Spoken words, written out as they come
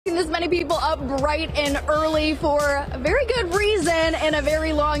this many people up bright and early for a very good reason in a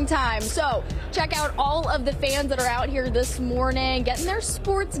very long time. So check out all of the fans that are out here this morning getting their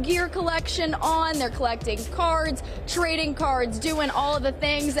sports gear collection on. They're collecting cards, trading cards, doing all of the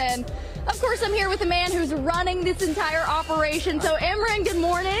things. And of course, I'm here with a man who's running this entire operation. So Imran, good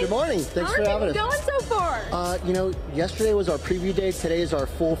morning. Good morning. Thanks for having us. How are things going so far? You know, yesterday was our preview day. Today is our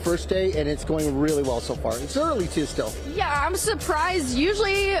full first day, and it's going really well so far. It's early too still. Yeah, I'm surprised.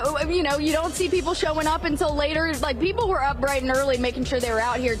 Usually, you know, you don't see people showing up until later. Like, people were up bright and early making sure they were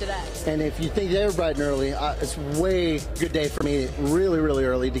out here today. And if you think they were bright and early, it's way good day for me, really, really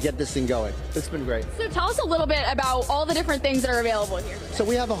early to get this thing going. It's been great. So tell us a little bit about all the different things that are available here. So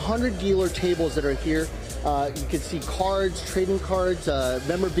we have 100 dealer tables that are here. You can see cards, trading cards,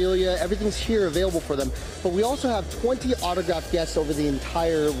 memorabilia, everything's here available for them. But we also have 20 autographed guests over the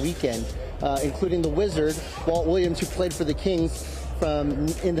entire weekend, including the Wizard, Walt Williams, who played for the Kings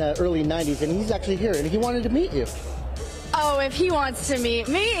in the early 90s, and he's actually here, and he wanted to meet you. Oh, if he wants to meet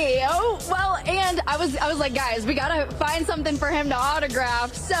me. Oh, well, and I was like, guys, we gotta find something for him to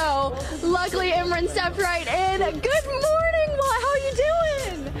autograph. So luckily Imran stepped right in. Good morning, Walt. How are you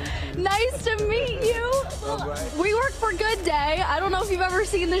doing? Nice to meet you. Right. We work for Good Day. I don't know if you've ever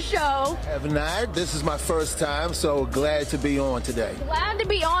seen the show. Have not. This is my first time, so glad to be on today. Glad to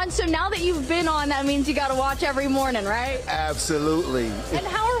be on. So now that you've been on, that means you got to watch every morning, right? Absolutely. And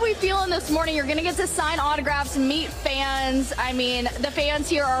how are we feeling this morning? You're going to get to sign autographs, meet fans. I mean, the fans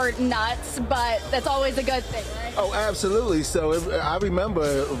here are nuts, but that's always a good thing, right? Oh, absolutely. So I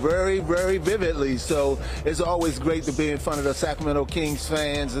remember very, very vividly. So it's always great to be in front of the Sacramento Kings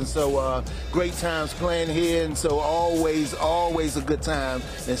fans, and so great times playing here, and so always a good time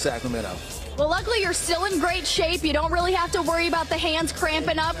in Sacramento. Well, luckily you're still in great shape. You don't really have to worry about the hands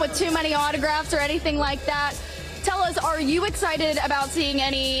cramping up with too many autographs or anything like that. Tell us, are you excited about seeing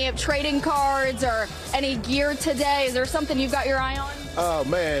any trading cards or any gear today? Is there something you've got your eye on? Oh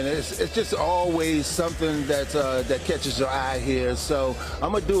man, it's just always something that catches your eye here. So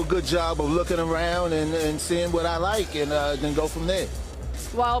I'm gonna do a good job of looking around and seeing what I like, and then go from there.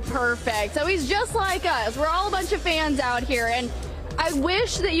 Well, perfect. So he's just like us. We're all a bunch of fans out here, and I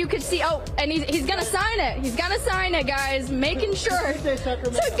wish that you could see. Oh, and he's gonna sign it. He's gonna sign it, guys. Making sure. It's a good day,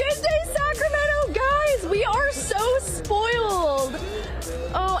 Sacramento. It's a good day, Sacramento, guys. We are so spoiled.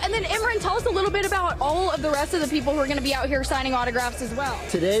 Oh, and then Imran, tell us a little bit about all of the rest of the people who are going to be out here signing autographs as well.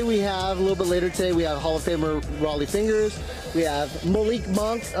 Today we have, a little bit later today, we have Hall of Famer Raleigh Fingers. We have Malik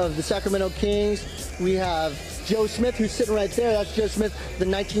Monk of the Sacramento Kings. We have Joe Smith, who's sitting right there. That's Joe Smith, the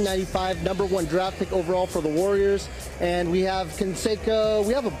 1995 #1 draft pick overall for the Warriors. And we have Canseco.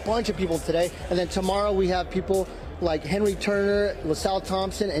 We have a bunch of people today. And then tomorrow we have people like Henry Turner, LaSalle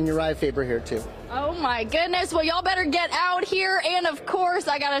Thompson, and Uriah Faber here too. Oh my goodness. Well, y'all better get out here. And of course,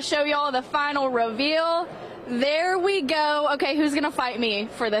 I got to show y'all the final reveal. There we go. Okay, who's gonna fight me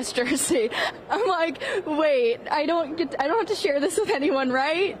for this jersey? I'm like, wait, I don't have to share this with anyone,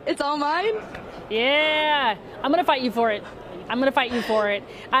 right? It's all mine? Yeah, I'm gonna fight you for it. I'm gonna fight you for it.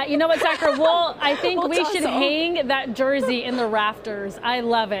 You know what, Sacra? Well, I think we should hang that jersey in the rafters. I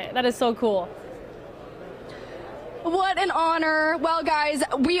love it. That is so cool. What an honor. Well, guys,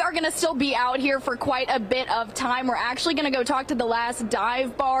 we are going to still be out here for quite a bit of time. We're actually going to go talk to the last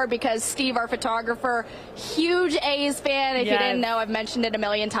dive bar because Steve, our photographer, huge A's fan. If you didn't know, I've mentioned it a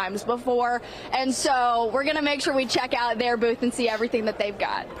million times before. And so we're going to make sure we check out their booth and see everything that they've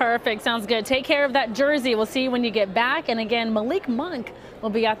got. Perfect. Sounds good. Take care of that jersey. We'll see you when you get back. And again, Malik Monk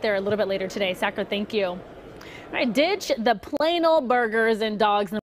will be out there a little bit later today. Sacra, thank you. All right, ditch the plain old burgers and dogs.